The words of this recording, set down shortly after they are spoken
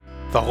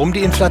Warum die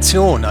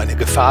Inflation eine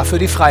Gefahr für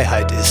die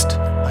Freiheit ist.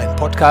 Ein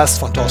Podcast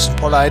von Thorsten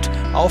Polleit,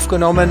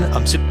 aufgenommen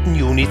am 7.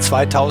 Juni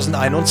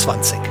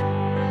 2021.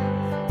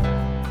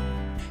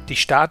 Die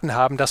Staaten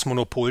haben das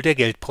Monopol der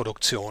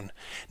Geldproduktion.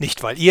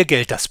 Nicht, weil ihr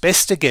Geld das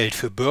beste Geld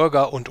für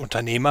Bürger und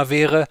Unternehmer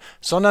wäre,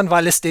 sondern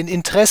weil es den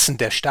Interessen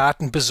der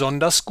Staaten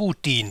besonders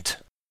gut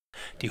dient.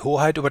 Die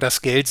Hoheit über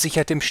das Geld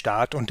sichert dem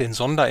Staat und den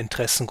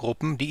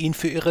Sonderinteressengruppen, die ihn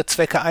für ihre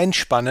Zwecke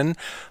einspannen,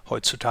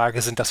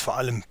 heutzutage sind das vor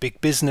allem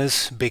Big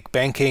Business, Big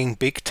Banking,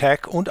 Big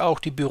Tech und auch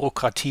die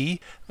Bürokratie,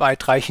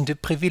 weitreichende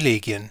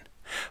Privilegien.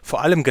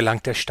 Vor allem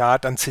gelangt der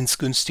Staat an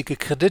zinsgünstige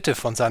Kredite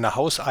von seiner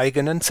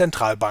hauseigenen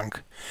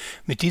Zentralbank.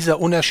 Mit dieser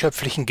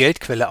unerschöpflichen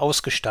Geldquelle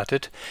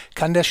ausgestattet,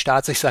 kann der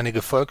Staat sich seine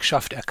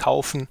Gefolgschaft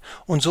erkaufen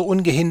und so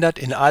ungehindert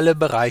in alle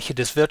Bereiche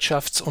des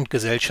Wirtschafts- und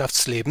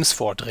Gesellschaftslebens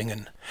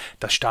vordringen.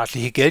 Das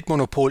staatliche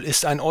Geldmonopol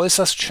ist ein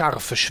äußerst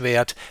scharfes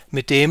Schwert,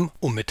 mit dem,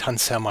 um mit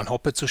Hans-Hermann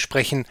Hoppe zu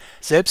sprechen,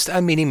 selbst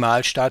ein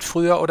Minimalstaat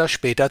früher oder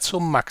später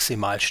zum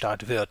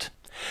Maximalstaat wird.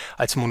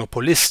 Als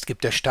Monopolist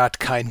gibt der Staat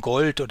kein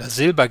Gold oder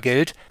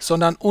Silbergeld,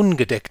 sondern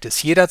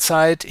ungedecktes,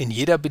 jederzeit in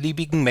jeder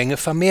beliebigen Menge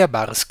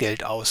vermehrbares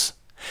Geld aus.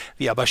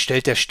 Wie aber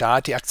stellt der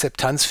Staat die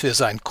Akzeptanz für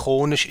sein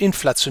chronisch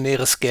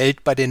inflationäres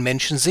Geld bei den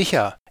Menschen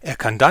sicher? Er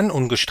kann dann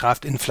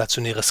ungestraft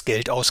inflationäres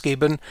Geld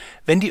ausgeben,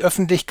 wenn die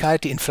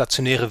Öffentlichkeit die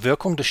inflationäre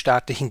Wirkung des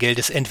staatlichen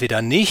Geldes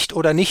entweder nicht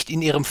oder nicht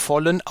in ihrem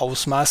vollen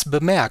Ausmaß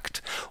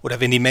bemerkt oder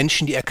wenn die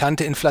Menschen die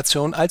erkannte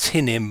Inflation als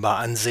hinnehmbar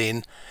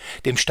ansehen.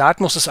 Dem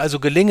Staat muss es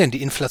also gelingen,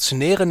 die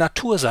inflationäre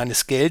Natur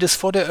seines Geldes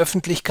vor der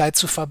Öffentlichkeit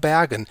zu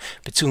verbergen,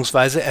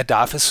 beziehungsweise er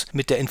darf es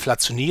mit der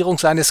Inflationierung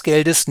seines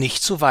Geldes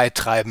nicht zu weit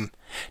treiben.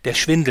 Der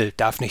Schwindel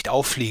darf nicht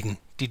auffliegen,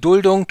 die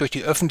Duldung durch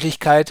die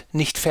Öffentlichkeit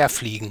nicht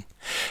verfliegen.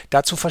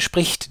 Dazu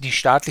verspricht die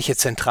staatliche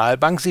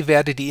Zentralbank, sie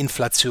werde die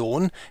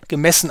Inflation,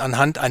 gemessen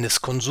anhand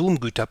eines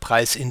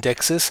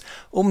Konsumgüterpreisindexes,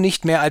 um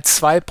nicht mehr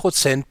als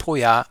 2% pro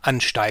Jahr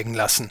ansteigen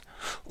lassen.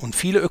 Und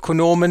viele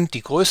Ökonomen,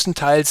 die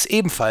größtenteils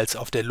ebenfalls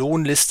auf der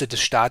Lohnliste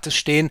des Staates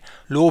stehen,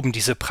 loben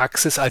diese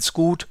Praxis als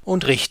gut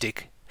und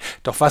richtig.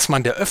 Doch was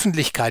man der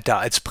Öffentlichkeit da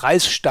als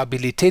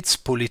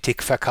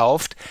Preisstabilitätspolitik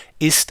verkauft,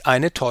 ist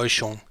eine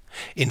Täuschung.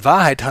 In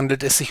Wahrheit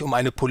handelt es sich um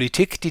eine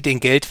Politik, die den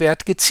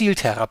Geldwert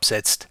gezielt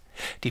herabsetzt.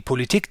 Die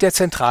Politik der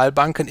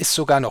Zentralbanken ist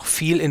sogar noch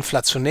viel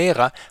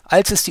inflationärer,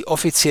 als es die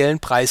offiziellen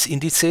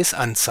Preisindizes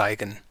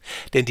anzeigen.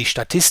 Denn die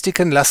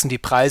Statistiken lassen die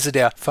Preise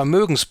der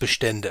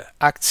Vermögensbestände,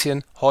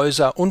 Aktien,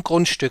 Häuser und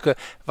Grundstücke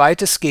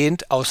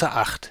weitestgehend außer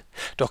Acht.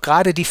 Doch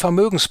gerade die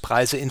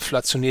Vermögenspreise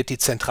inflationiert die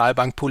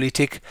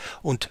Zentralbankpolitik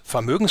und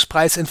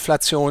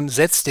Vermögenspreisinflation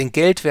setzt den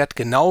Geldwert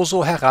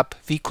genauso herab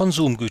wie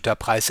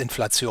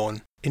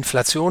Konsumgüterpreisinflation.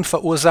 Inflation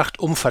verursacht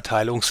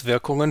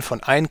Umverteilungswirkungen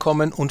von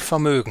Einkommen und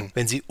Vermögen,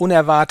 wenn sie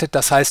unerwartet,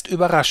 das heißt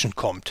überraschend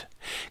kommt.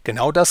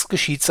 Genau das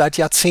geschieht seit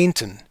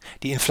Jahrzehnten.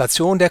 Die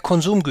Inflation der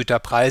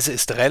Konsumgüterpreise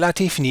ist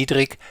relativ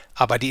niedrig,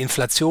 aber die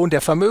Inflation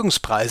der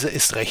Vermögenspreise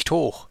ist recht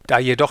hoch. Da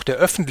jedoch der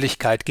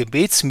Öffentlichkeit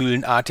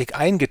gebetsmühlenartig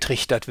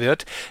eingetrichtert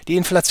wird, die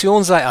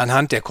Inflation sei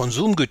anhand der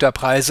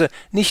Konsumgüterpreise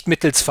nicht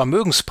mittels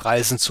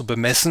Vermögenspreisen zu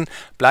bemessen,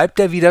 bleibt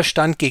der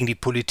Widerstand gegen die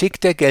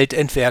Politik der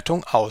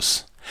Geldentwertung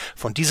aus.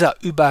 Von dieser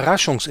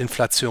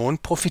Überraschungsinflation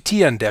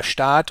profitieren der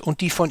Staat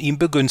und die von ihm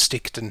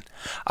Begünstigten,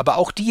 aber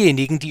auch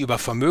diejenigen, die über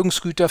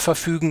Vermögensgüter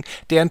verfügen,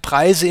 deren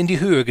Preise in die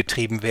Höhe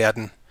getrieben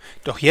werden.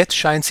 Doch jetzt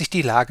scheint sich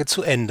die Lage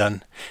zu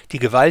ändern. Die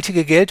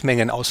gewaltige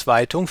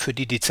Geldmengenausweitung, für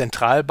die die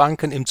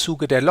Zentralbanken im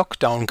Zuge der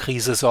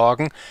Lockdown-Krise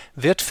sorgen,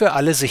 wird für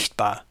alle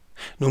sichtbar.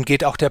 Nun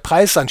geht auch der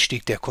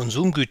Preisanstieg der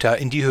Konsumgüter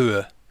in die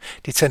Höhe.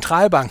 Die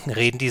Zentralbanken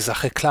reden die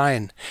Sache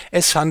klein.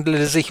 Es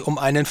handele sich um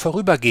einen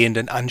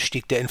vorübergehenden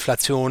Anstieg der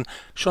Inflation,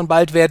 schon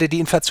bald werde die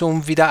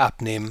Inflation wieder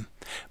abnehmen.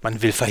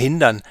 Man will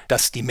verhindern,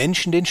 dass die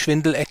Menschen den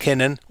Schwindel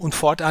erkennen und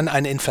fortan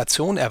eine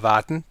Inflation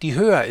erwarten, die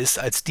höher ist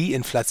als die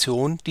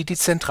Inflation, die die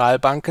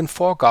Zentralbanken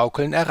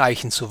vorgaukeln,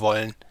 erreichen zu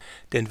wollen.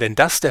 Denn wenn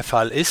das der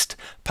Fall ist,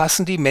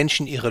 passen die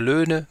Menschen ihre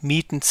Löhne,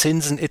 Mieten,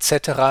 Zinsen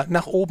etc.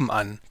 nach oben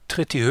an.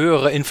 Tritt die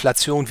höhere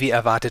Inflation wie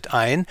erwartet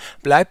ein,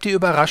 bleibt die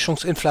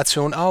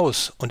Überraschungsinflation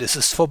aus und es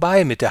ist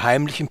vorbei mit der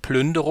heimlichen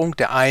Plünderung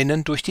der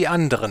einen durch die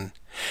anderen.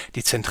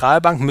 Die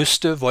Zentralbank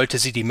müsste, wollte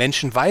sie die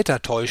Menschen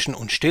weiter täuschen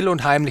und still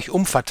und heimlich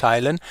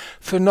umverteilen,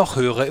 für noch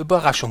höhere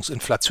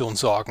Überraschungsinflation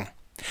sorgen.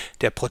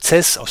 Der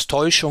Prozess aus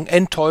Täuschung,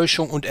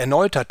 Enttäuschung und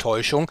erneuter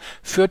Täuschung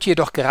führt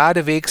jedoch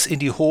geradewegs in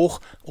die Hoch-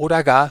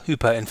 oder gar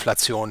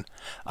Hyperinflation.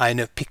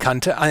 Eine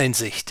pikante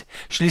Einsicht.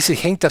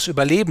 Schließlich hängt das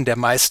Überleben der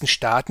meisten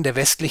Staaten der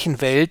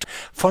westlichen Welt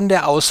von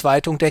der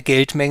Ausweitung der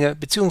Geldmenge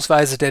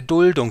bzw. der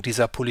Duldung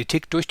dieser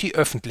Politik durch die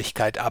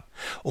Öffentlichkeit ab.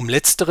 Um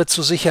letztere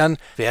zu sichern,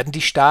 werden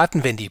die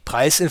Staaten, wenn die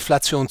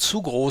Preisinflation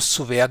zu groß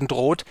zu werden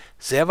droht,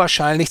 sehr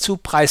wahrscheinlich zu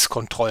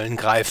Preiskontrollen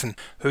greifen,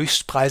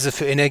 Höchstpreise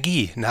für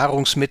Energie,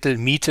 Nahrungsmittel,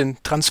 Mieten,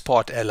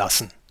 Transport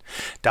erlassen.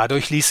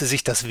 Dadurch ließe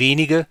sich das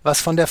wenige,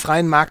 was von der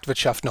freien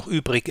Marktwirtschaft noch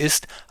übrig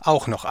ist,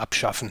 auch noch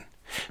abschaffen.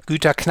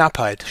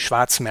 Güterknappheit,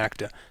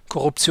 Schwarzmärkte,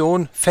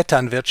 Korruption,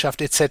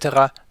 Vetternwirtschaft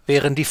etc.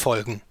 wären die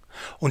Folgen.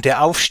 Und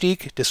der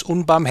Aufstieg des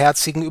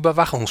unbarmherzigen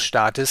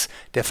Überwachungsstaates,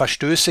 der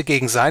Verstöße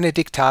gegen seine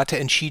Diktate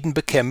entschieden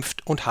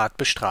bekämpft und hart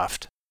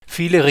bestraft.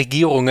 Viele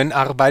Regierungen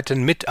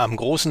arbeiten mit am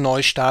großen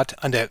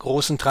Neustart, an der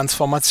großen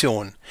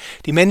Transformation.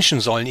 Die Menschen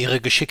sollen ihre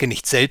Geschicke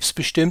nicht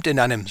selbstbestimmt in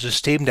einem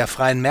System der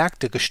freien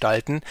Märkte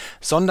gestalten,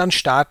 sondern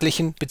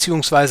staatlichen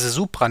bzw.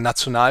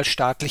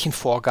 supranationalstaatlichen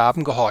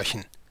Vorgaben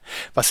gehorchen.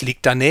 Was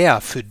liegt da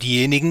näher für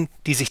diejenigen,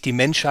 die sich die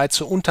Menschheit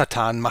zu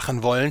Untertanen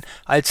machen wollen,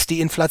 als die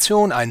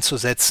Inflation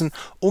einzusetzen,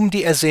 um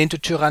die ersehnte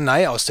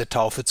Tyrannei aus der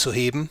Taufe zu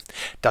heben?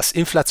 Das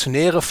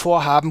inflationäre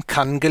Vorhaben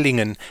kann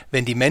gelingen,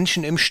 wenn die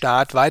Menschen im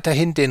Staat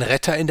weiterhin den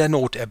Retter in der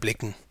Not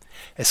erblicken.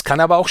 Es kann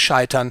aber auch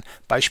scheitern,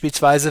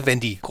 beispielsweise wenn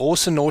die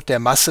große Not der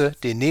Masse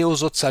den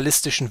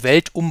neosozialistischen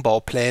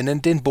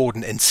Weltumbauplänen den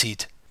Boden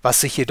entzieht.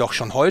 Was sich jedoch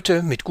schon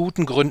heute mit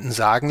guten Gründen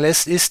sagen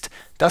lässt, ist,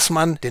 dass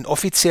man den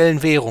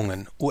offiziellen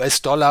Währungen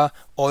US-Dollar,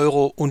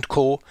 Euro und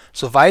Co.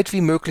 so weit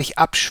wie möglich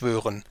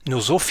abschwören,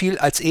 nur so viel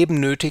als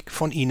eben nötig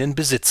von ihnen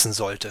besitzen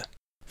sollte.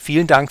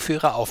 Vielen Dank für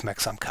Ihre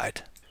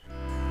Aufmerksamkeit.